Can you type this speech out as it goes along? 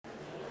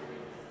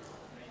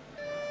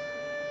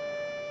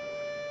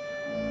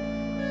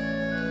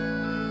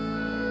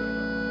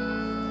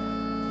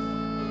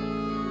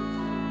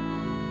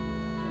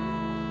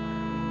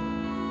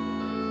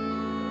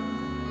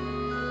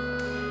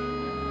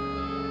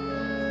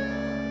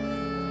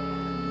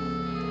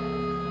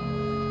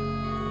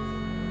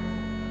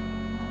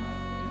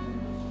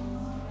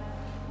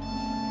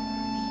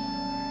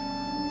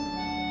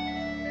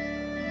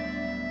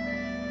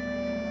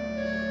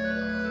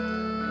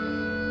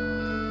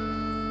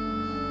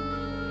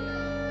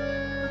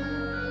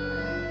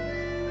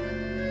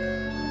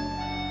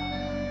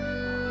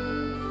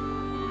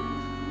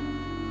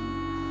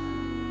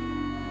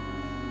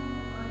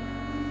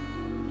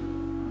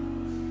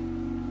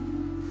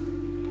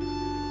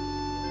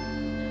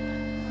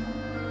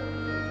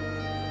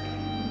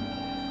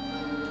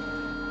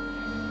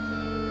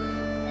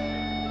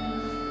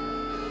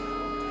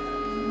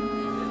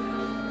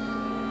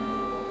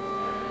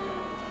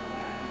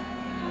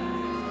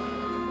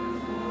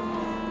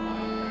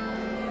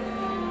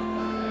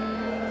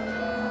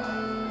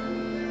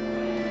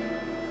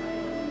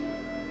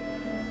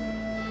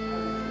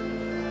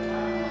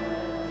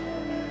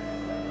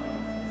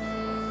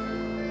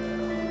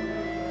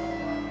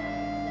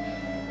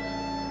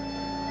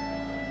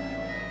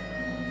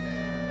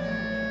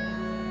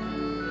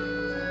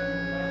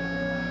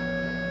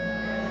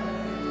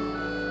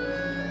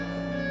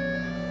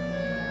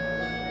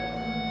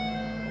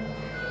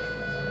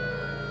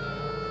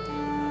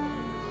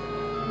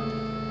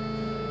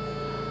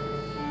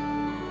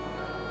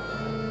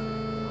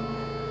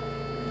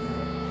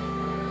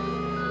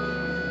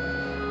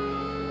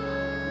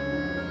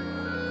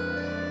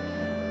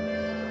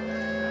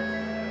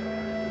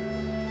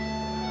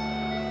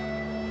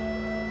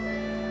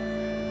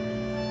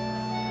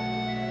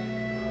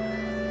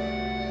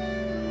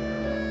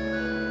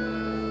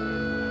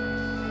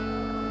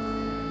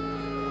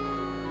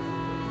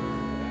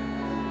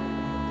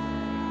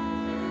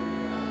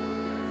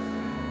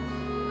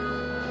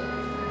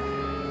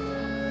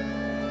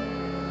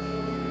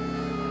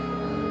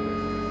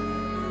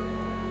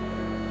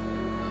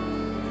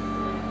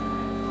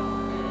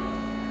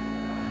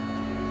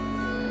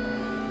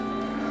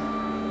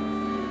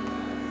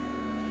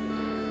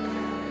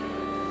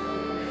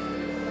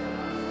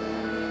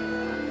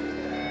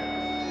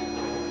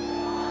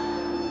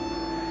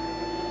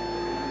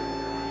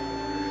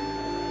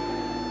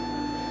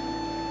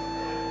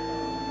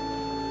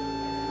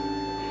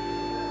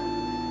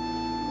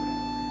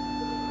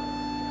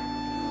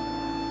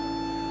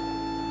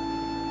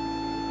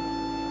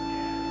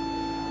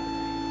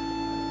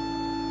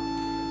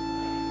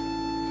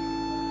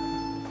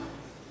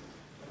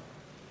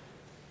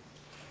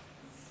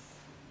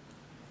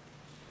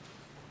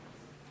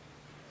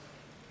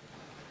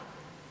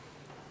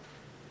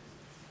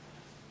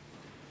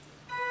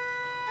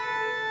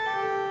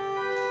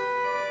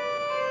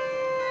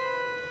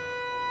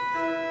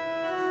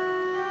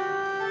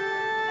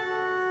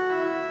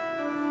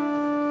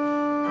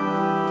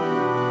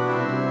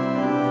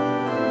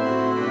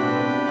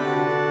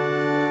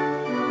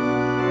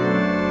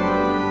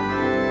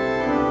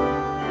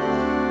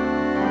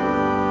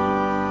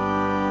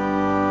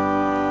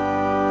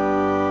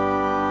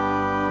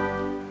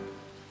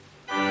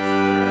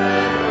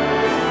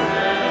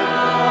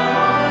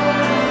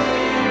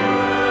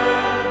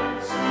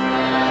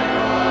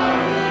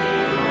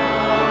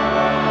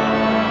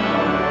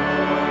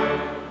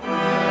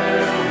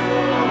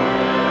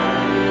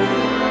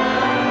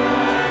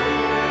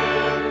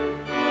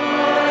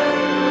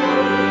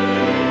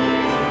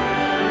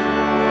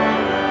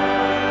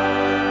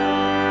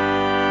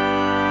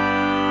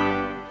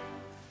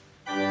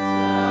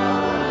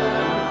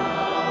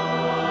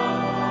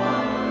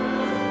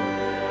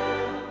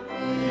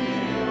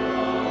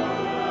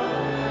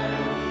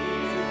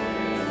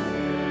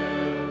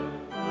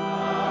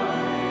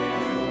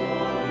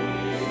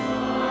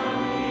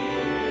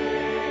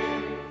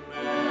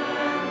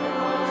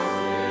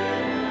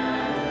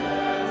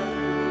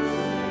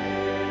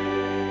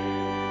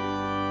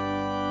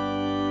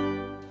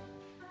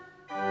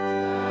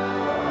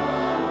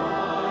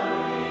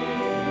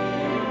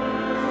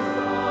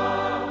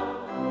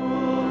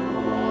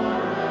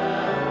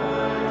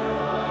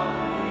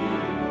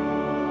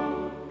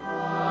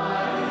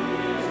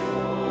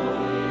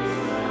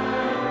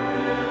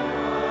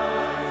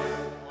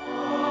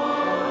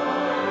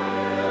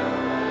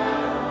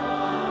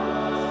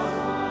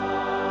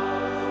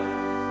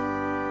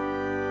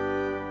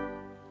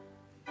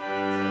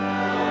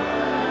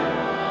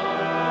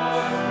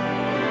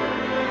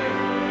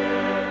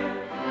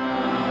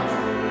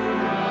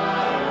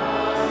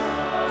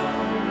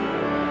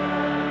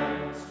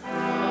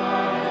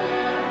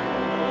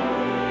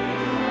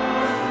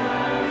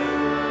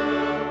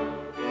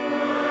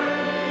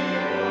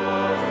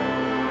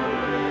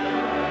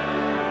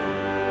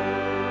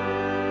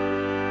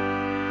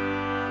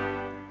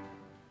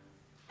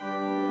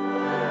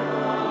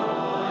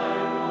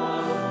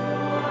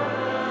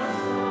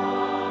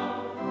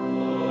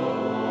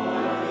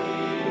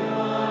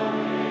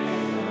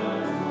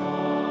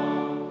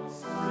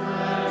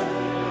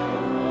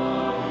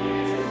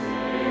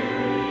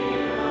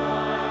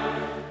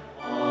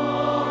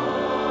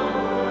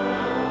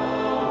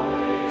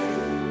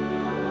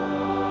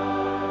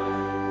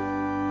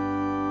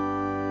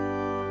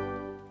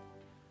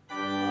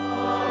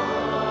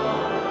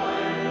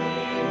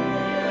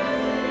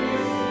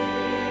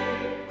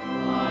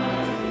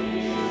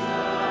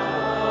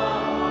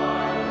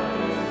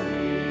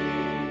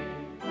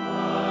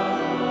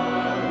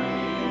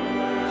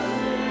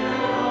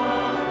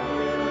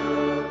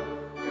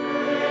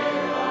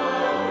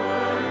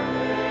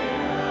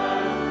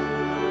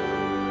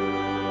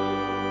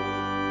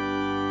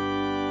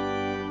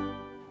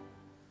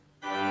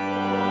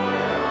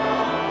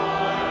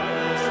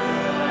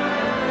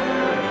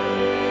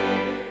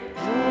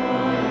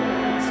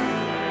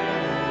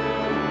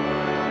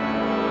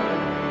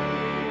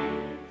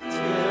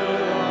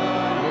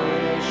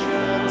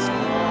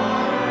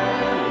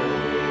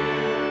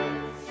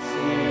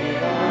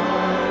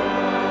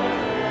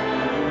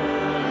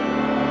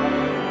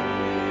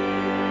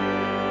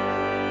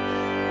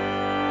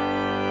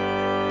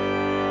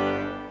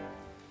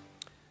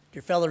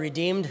Dear fellow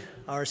redeemed,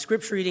 our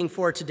scripture reading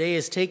for today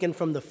is taken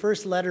from the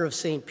first letter of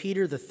St.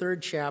 Peter, the 3rd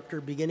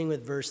chapter, beginning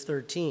with verse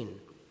 13.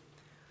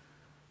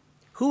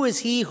 Who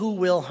is he who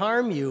will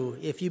harm you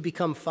if you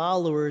become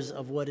followers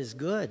of what is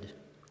good?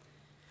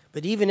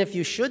 But even if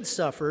you should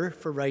suffer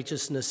for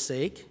righteousness'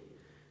 sake,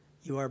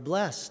 you are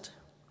blessed.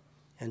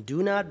 And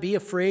do not be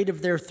afraid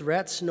of their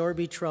threats, nor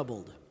be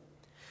troubled.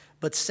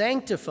 But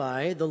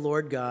sanctify the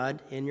Lord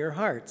God in your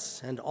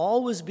hearts, and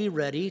always be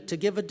ready to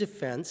give a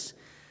defense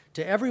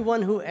to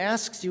everyone who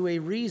asks you a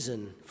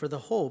reason for the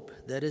hope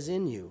that is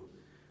in you,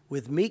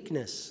 with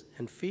meekness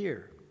and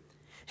fear,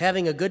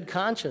 having a good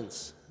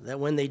conscience, that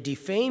when they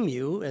defame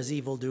you as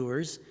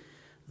evildoers,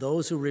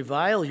 those who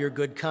revile your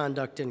good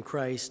conduct in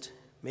Christ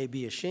may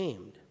be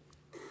ashamed.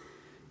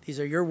 These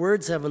are your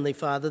words, Heavenly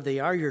Father. They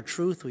are your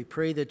truth. We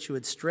pray that you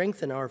would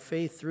strengthen our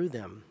faith through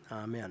them.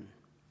 Amen.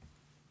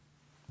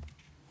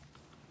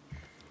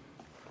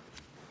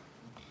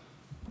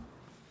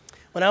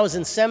 When I was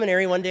in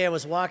seminary, one day I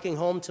was walking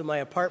home to my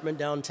apartment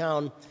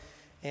downtown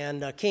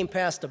and came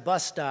past a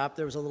bus stop.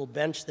 There was a little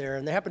bench there,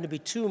 and there happened to be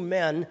two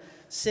men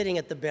sitting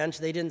at the bench.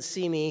 They didn't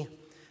see me.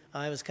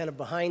 I was kind of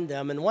behind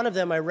them, and one of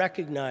them I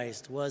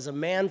recognized was a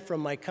man from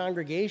my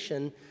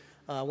congregation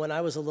when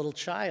I was a little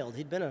child.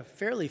 He'd been a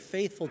fairly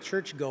faithful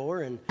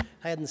churchgoer, and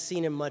I hadn't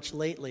seen him much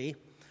lately.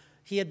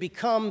 He had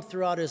become,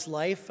 throughout his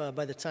life,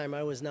 by the time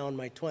I was now in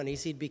my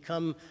 20s, he'd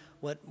become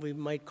what we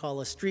might call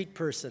a street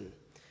person,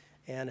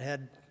 and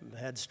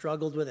had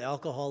struggled with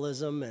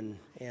alcoholism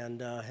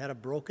and had a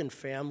broken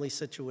family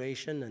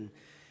situation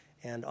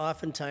and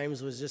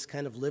oftentimes was just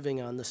kind of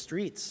living on the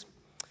streets.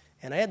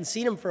 And I hadn't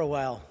seen him for a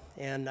while,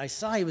 and I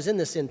saw he was in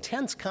this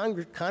intense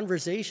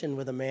conversation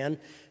with a man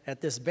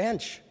at this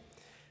bench.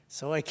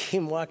 So I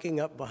came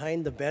walking up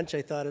behind the bench.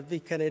 I thought it'd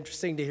be kind of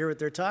interesting to hear what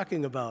they're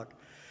talking about.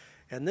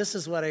 And this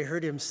is what I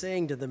heard him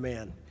saying to the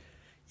man.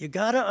 You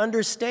got to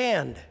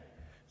understand,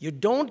 you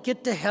don't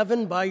get to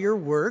heaven by your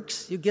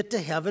works. You get to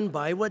heaven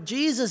by what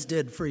Jesus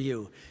did for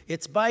you.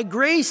 It's by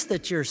grace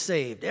that you're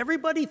saved.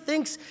 Everybody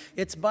thinks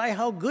it's by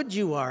how good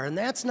you are, and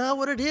that's not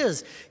what it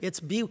is. It's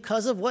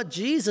because of what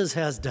Jesus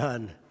has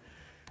done.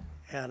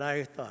 And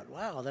I thought,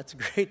 wow, that's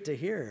great to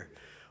hear.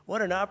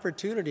 What an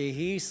opportunity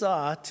he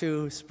saw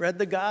to spread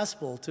the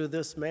gospel to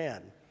this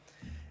man.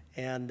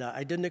 And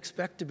I didn't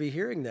expect to be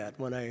hearing that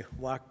when I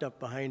walked up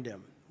behind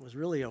him. It was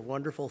really a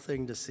wonderful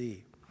thing to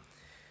see.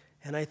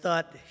 And I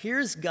thought,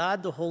 here's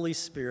God the Holy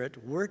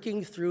Spirit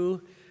working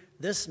through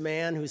this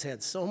man who's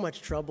had so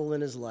much trouble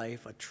in his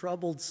life, a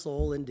troubled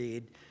soul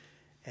indeed,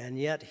 and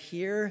yet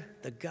here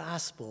the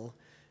gospel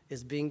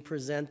is being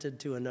presented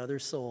to another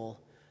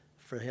soul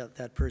for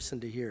that person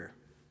to hear.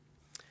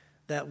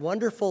 That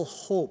wonderful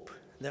hope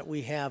that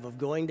we have of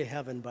going to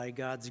heaven by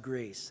God's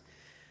grace,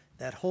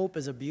 that hope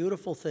is a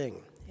beautiful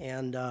thing,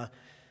 and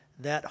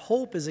that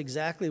hope is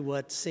exactly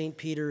what St.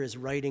 Peter is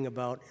writing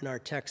about in our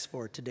text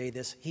for today.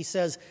 He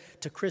says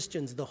to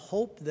Christians, the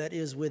hope that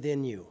is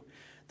within you,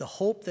 the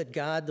hope that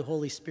God, the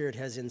Holy Spirit,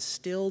 has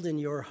instilled in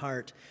your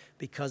heart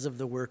because of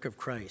the work of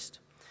Christ.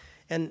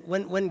 And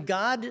when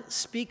God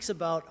speaks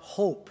about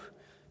hope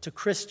to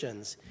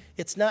Christians,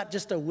 it's not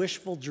just a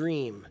wishful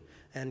dream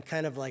and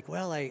kind of like,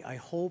 well, I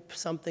hope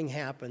something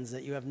happens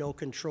that you have no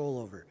control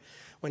over.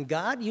 When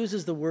God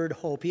uses the word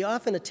hope, he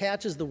often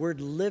attaches the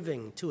word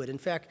living to it. In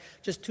fact,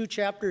 just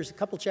a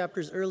couple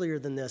chapters earlier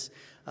than this,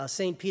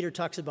 St. Peter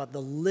talks about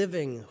the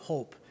living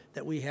hope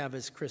that we have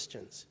as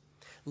Christians.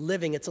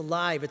 Living, it's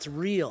alive, it's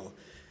real,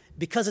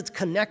 because it's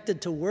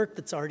connected to work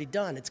that's already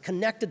done. It's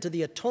connected to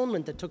the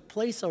atonement that took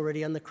place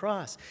already on the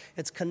cross.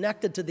 It's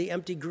connected to the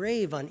empty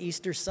grave on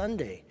Easter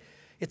Sunday.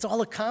 It's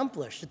all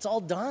accomplished. It's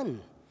all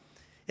done.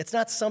 It's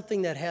not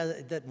something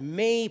that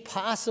may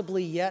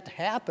possibly yet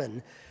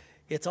happen.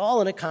 It's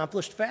all an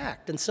accomplished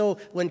fact. And so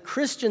when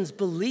Christians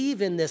believe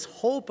in this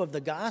hope of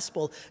the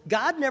gospel,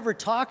 God never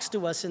talks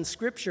to us in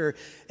Scripture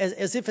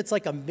as if it's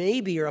like a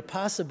maybe or a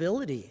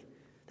possibility.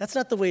 That's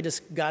not the way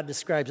God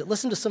describes it.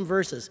 Listen to some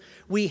verses.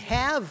 We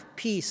have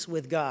peace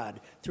with God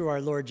through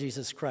our Lord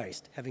Jesus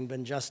Christ, having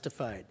been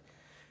justified.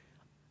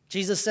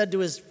 Jesus said to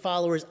his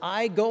followers,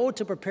 I go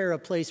to prepare a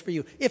place for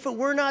you. If it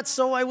were not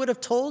so, I would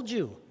have told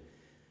you.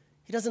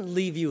 He doesn't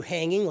leave you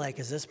hanging like,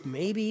 is this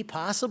maybe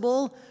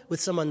possible, with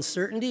some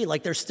uncertainty,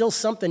 like there's still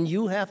something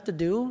you have to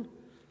do?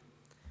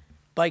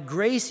 By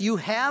grace you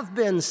have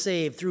been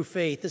saved through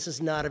faith. This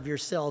is not of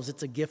yourselves,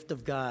 it's a gift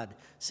of God,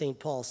 St.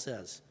 Paul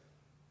says.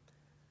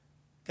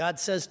 God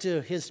says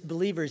to his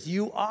believers,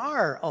 you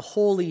are a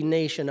holy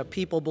nation, a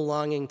people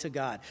belonging to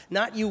God.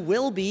 Not you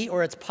will be,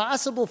 or it's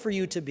possible for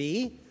you to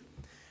be.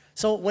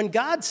 So when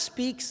God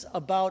speaks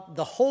about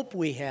the hope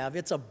we have,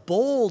 it's a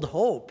bold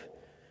hope.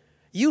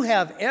 You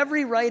have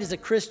every right as a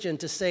Christian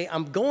to say,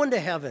 I'm going to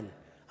heaven.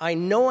 I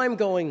know I'm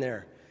going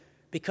there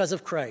because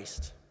of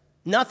Christ.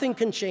 Nothing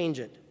can change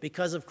it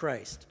because of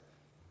Christ.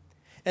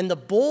 And the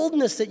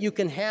boldness that you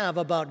can have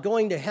about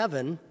going to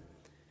heaven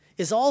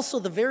is also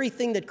the very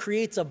thing that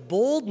creates a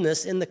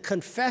boldness in the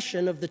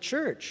confession of the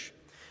church,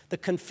 the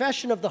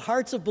confession of the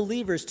hearts of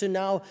believers to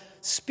now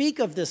speak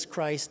of this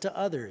Christ to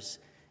others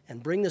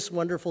and bring this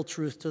wonderful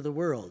truth to the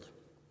world.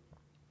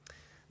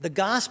 The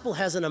gospel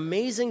has an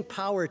amazing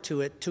power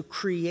to it to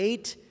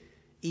create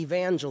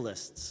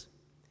evangelists.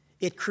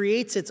 It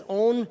creates its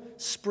own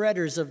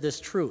spreaders of this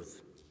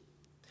truth.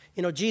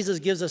 You know, Jesus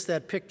gives us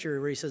that picture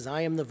where he says,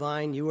 I am the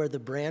vine, you are the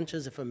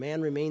branches. If a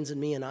man remains in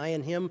me and I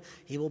in him,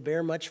 he will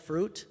bear much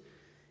fruit.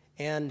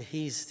 And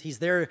he's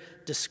there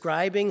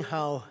describing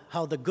how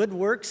the good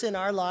works in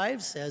our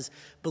lives as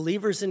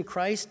believers in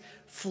Christ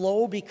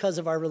flow because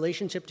of our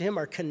relationship to him,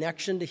 our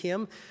connection to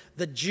him.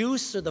 The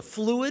juice or the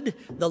fluid,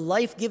 the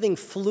life-giving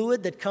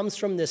fluid that comes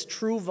from this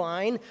true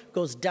vine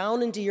goes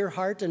down into your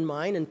heart and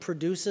mind and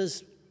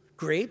produces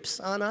grapes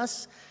on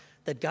us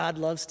that God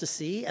loves to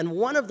see. And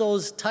one of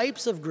those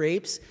types of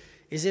grapes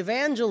is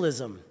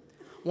evangelism.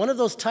 One of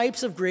those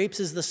types of grapes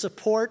is the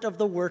support of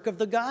the work of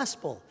the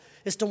gospel,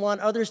 is to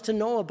want others to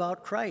know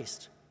about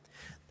Christ.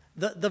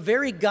 The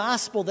very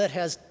gospel that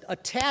has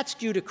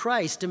attached you to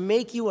Christ to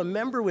make you a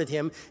member with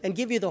him and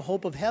give you the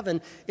hope of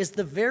heaven is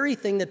the very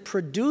thing that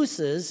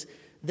produces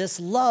this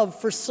love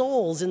for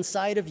souls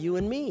inside of you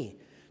and me,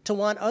 to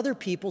want other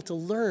people to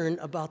learn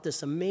about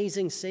this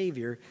amazing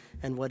Savior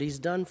and what he's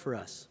done for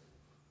us.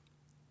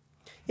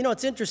 You know,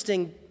 it's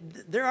interesting.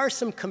 There are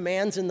some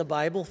commands in the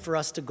Bible for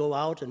us to go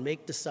out and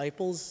make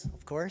disciples,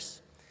 of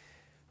course,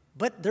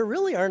 but there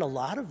really aren't a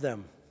lot of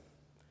them.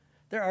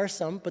 There are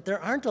some, but there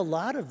aren't a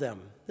lot of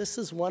them. This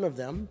is one of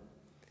them.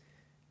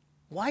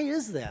 Why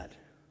is that?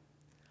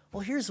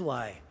 Well, here's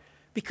why.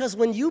 Because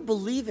when you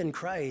believe in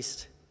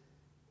Christ,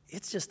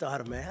 it's just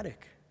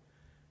automatic.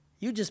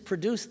 You just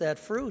produce that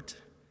fruit.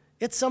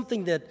 It's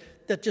something that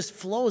just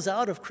flows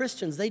out of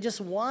Christians. They just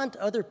want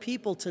other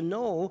people to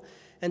know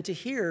and to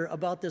hear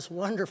about this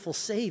wonderful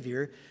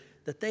Savior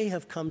that they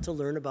have come to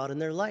learn about in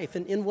their life.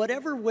 And in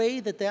whatever way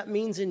that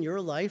means in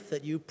your life,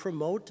 that you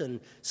promote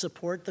and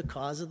support the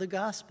cause of the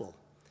gospel.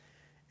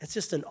 It's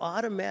just an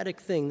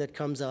automatic thing that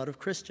comes out of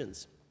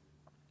Christians.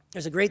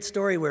 There's a great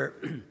story where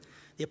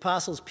the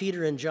apostles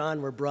Peter and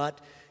John were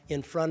brought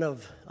in front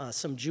of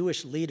some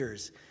Jewish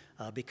leaders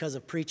because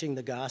of preaching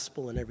the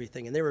gospel and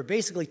everything. And they were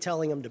basically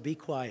telling them to be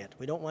quiet.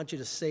 We don't want you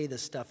to say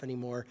this stuff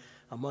anymore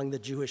among the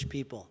Jewish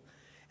people.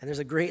 And there's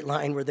a great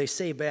line where they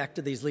say back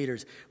to these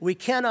leaders, we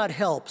cannot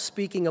help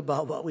speaking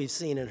about what we've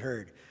seen and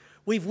heard.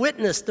 We've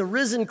witnessed the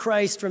risen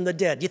Christ from the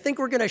dead. You think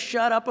we're going to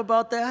shut up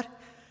about that?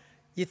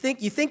 You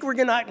think we're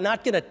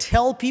not going to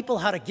tell people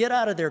how to get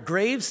out of their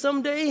graves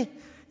someday?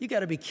 You got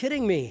to be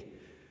kidding me.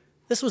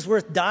 This was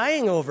worth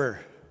dying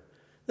over.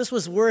 This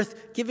was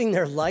worth giving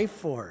their life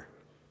for.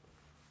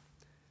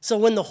 So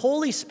when the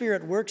Holy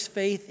Spirit works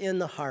faith in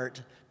the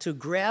heart to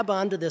grab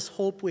onto this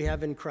hope we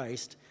have in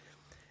Christ,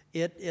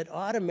 it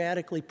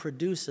automatically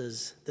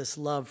produces this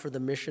love for the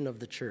mission of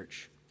the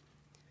church.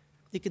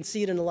 You can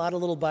see it in a lot of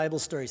little Bible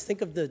stories.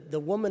 Think of the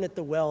woman at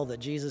the well that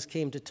Jesus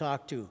came to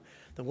talk to,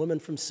 the woman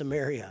from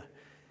Samaria.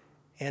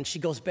 And she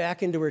goes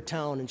back into her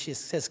town and she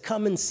says,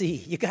 come and see.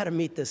 You got to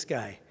meet this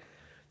guy.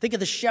 Think of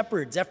the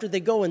shepherds. After they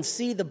go and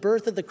see the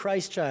birth of the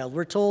Christ child,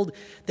 we're told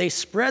they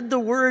spread the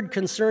word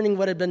concerning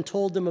what had been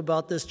told them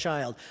about this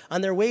child.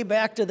 On their way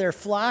back to their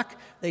flock,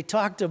 they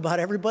talked to about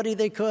everybody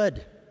they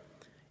could.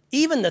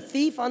 Even the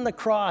thief on the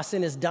cross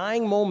in his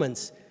dying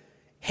moments,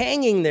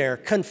 hanging there,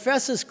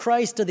 confesses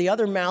Christ to the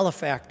other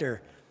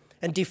malefactor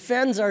and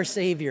defends our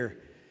Savior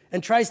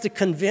and tries to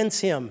convince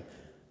him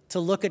to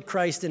look at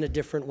Christ in a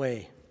different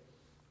way.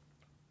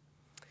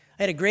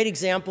 I had a great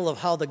example of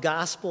how the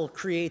gospel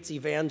creates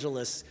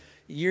evangelists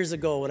years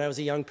ago when I was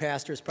a young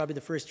pastor. It's probably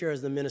the first year I was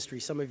in the ministry.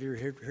 Some of you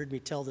heard me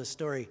tell this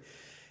story.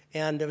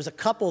 And there was a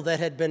couple that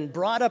had been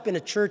brought up in a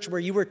church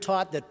where you were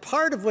taught that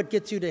part of what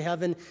gets you to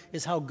heaven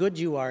is how good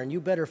you are, and you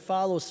better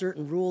follow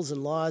certain rules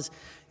and laws,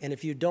 and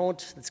if you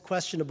don't, it's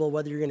questionable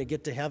whether you're going to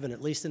get to heaven,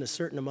 at least in a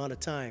certain amount of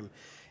time.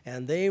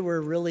 And they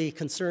were really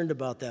concerned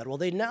about that. Well,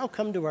 they now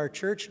come to our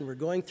church, and we're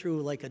going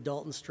through like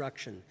adult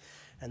instruction,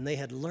 and they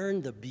had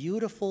learned the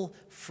beautiful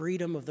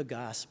freedom of the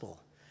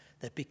gospel,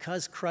 that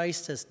because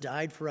Christ has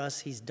died for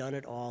us, he's done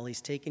it all,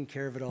 he's taken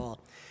care of it all.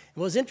 And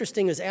what was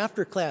interesting is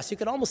after class, you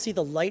could almost see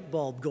the light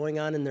bulb going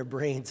on in their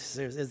brains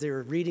as they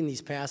were reading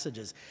these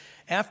passages.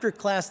 After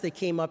class, they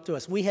came up to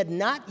us. We had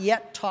not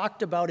yet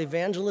talked about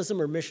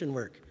evangelism or mission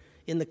work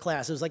in the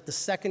class. It was like the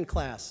second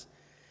class.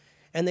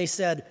 And they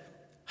said,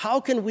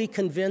 how can we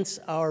convince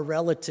our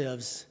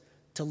relatives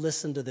to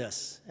listen to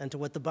this and to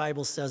what the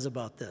Bible says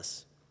about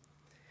this?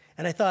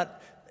 And I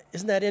thought,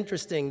 isn't that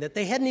interesting that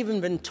they hadn't even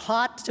been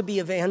taught to be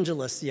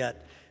evangelists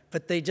yet,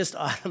 but they just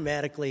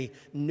automatically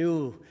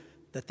knew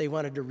that they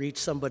wanted to reach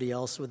somebody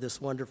else with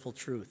this wonderful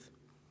truth.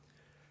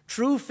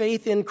 True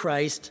faith in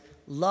Christ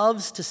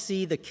loves to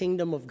see the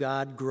kingdom of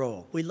God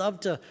grow. We love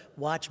to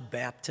watch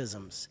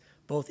baptisms,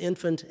 both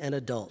infant and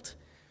adult.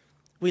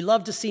 We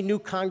love to see new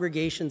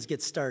congregations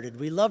get started.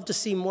 We love to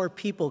see more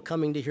people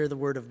coming to hear the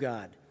word of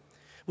God.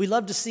 We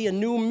love to see a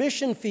new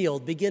mission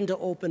field begin to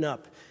open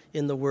up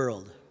in the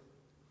world.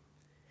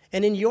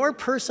 And in your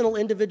personal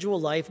individual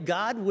life,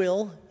 God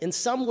will, in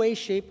some way,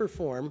 shape, or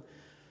form,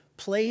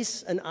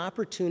 place an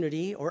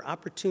opportunity or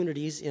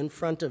opportunities in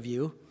front of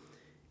you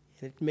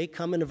And it may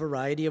come in a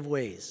variety of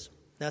ways.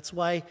 That's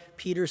why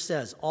Peter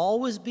says,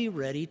 always be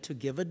ready to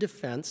give a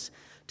defense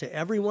to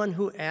everyone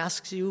who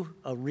asks you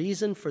a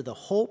reason for the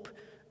hope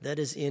that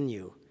is in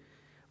you,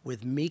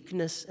 with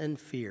meekness and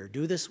fear.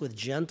 Do this with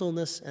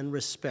gentleness and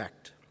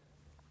respect.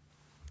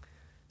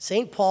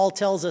 St. Paul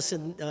tells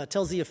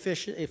the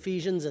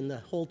Ephesians and the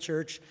whole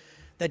church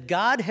that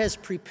God has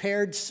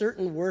prepared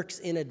certain works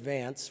in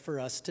advance for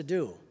us to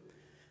do.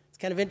 It's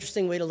kind of an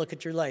interesting way to look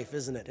at your life,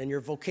 isn't it, and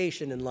your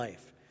vocation in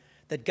life.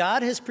 That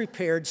God has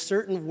prepared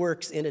certain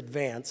works in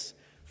advance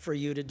for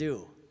you to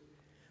do.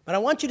 But I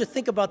want you to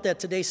think about that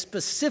today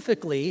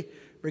specifically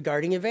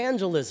regarding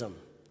evangelism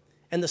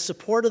and the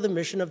support of the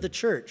mission of the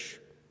church.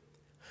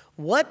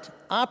 What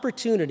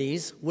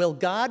opportunities will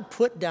God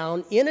put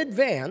down in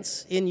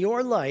advance in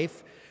your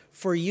life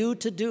for you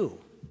to do?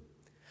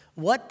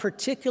 What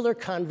particular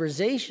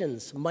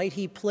conversations might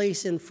He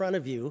place in front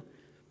of you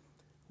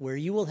where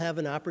you will have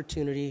an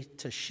opportunity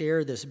to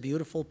share this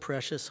beautiful,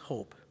 precious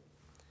hope?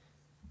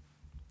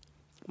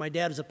 My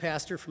dad was a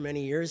pastor for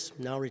many years,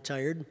 now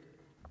retired,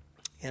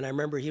 and I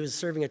remember he was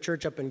serving a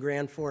church up in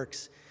Grand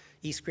Forks,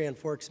 East Grand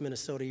Forks,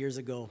 Minnesota, years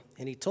ago,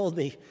 and he told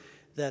me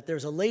that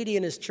there's a lady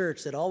in his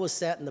church that always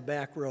sat in the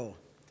back row,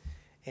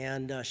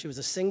 and she was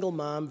a single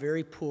mom,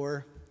 very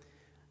poor,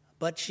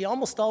 but she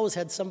almost always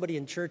had somebody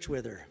in church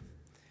with her,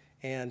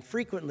 and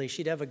frequently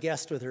she'd have a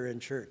guest with her in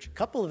church. A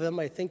couple of them,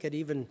 I think, had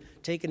even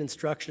taken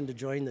instruction to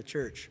join the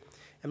church.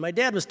 And my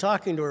dad was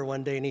talking to her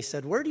one day, and he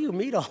said, "Where do you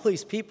meet all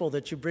these people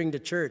that you bring to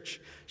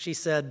church?" She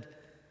said,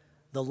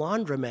 "The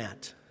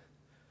laundromat.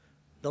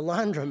 The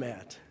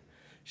laundromat."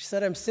 She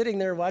said, "I'm sitting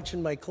there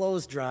watching my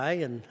clothes dry,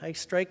 and I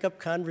strike up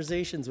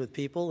conversations with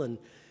people and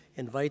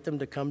invite them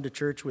to come to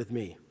church with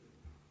me."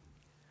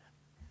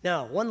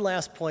 Now, one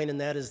last point, and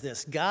that is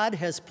this. God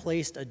has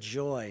placed a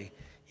joy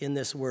in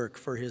this work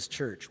for His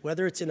church,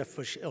 whether it's in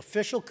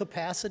official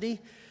capacity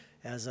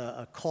as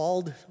a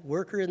called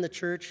worker in the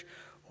church,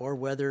 or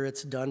whether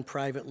it's done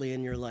privately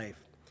in your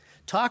life.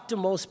 Talk to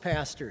most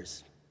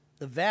pastors.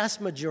 The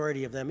vast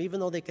majority of them, even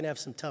though they can have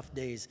some tough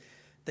days,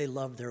 they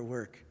love their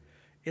work.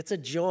 It's a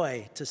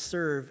joy to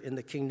serve in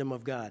the kingdom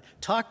of God.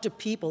 Talk to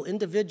people,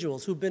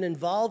 individuals who've been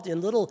involved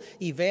in little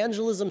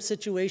evangelism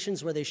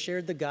situations where they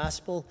shared the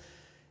gospel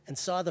and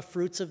saw the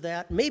fruits of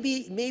that. Maybe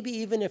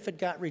even if it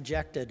got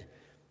rejected,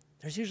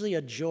 there's usually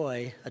a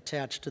joy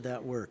attached to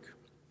that work.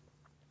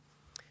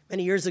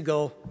 Many years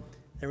ago,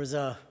 there was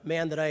a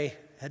man that I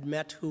had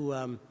met who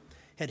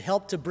had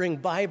helped to bring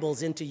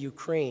Bibles into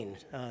Ukraine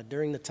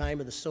during the time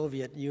of the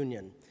Soviet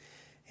Union.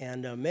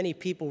 And many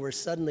people were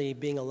suddenly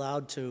being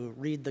allowed to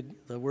read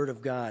the Word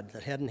of God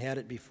that hadn't had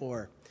it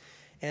before.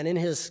 And in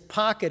his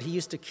pocket, he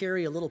used to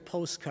carry a little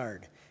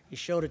postcard. He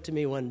showed it to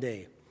me one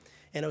day.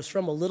 And it was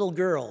from a little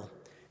girl.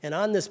 And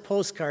on this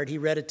postcard, he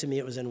read it to me.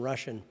 It was in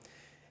Russian.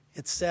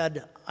 It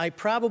said, "I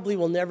probably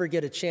will never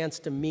get a chance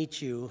to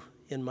meet you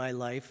in my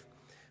life,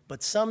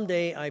 but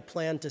someday I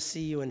plan to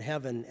see you in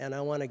heaven, and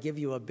I want to give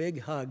you a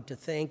big hug to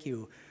thank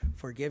you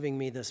for giving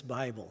me this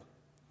Bible."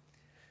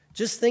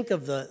 Just think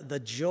of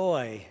the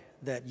joy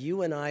that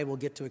you and I will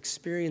get to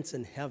experience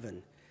in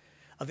heaven,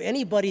 of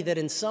anybody that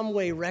in some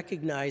way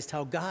recognized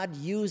how God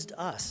used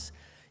us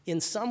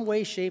in some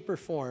way, shape, or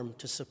form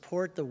to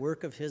support the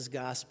work of His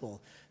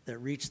gospel that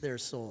reached their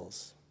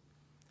souls.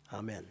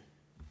 Amen.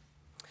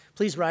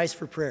 Please rise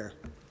for prayer.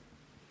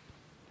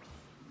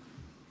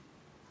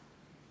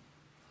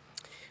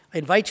 I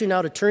invite you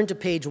now to turn to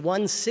page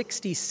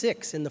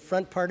 166 in the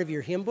front part of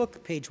your hymn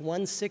book, page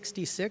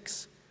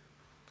 166.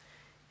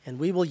 And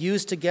we will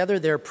use together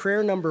their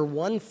prayer number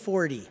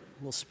 140.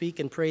 We'll speak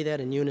and pray that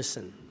in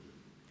unison.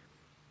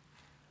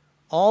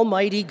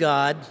 Almighty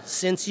God,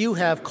 since you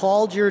have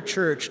called your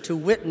church to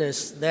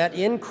witness that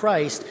in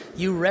Christ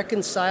you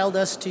reconciled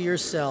us to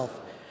yourself,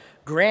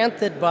 grant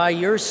that by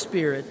your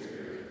Spirit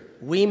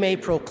we may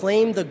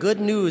proclaim the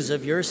good news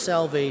of your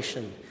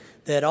salvation,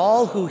 that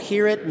all who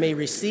hear it may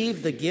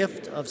receive the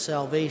gift of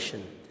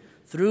salvation.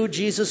 Through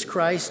Jesus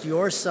Christ,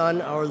 your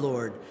Son, our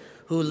Lord,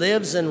 who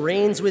lives and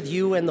reigns with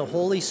you and the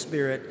Holy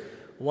Spirit,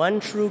 one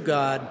true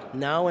God,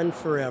 now and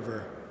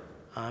forever.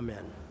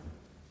 Amen.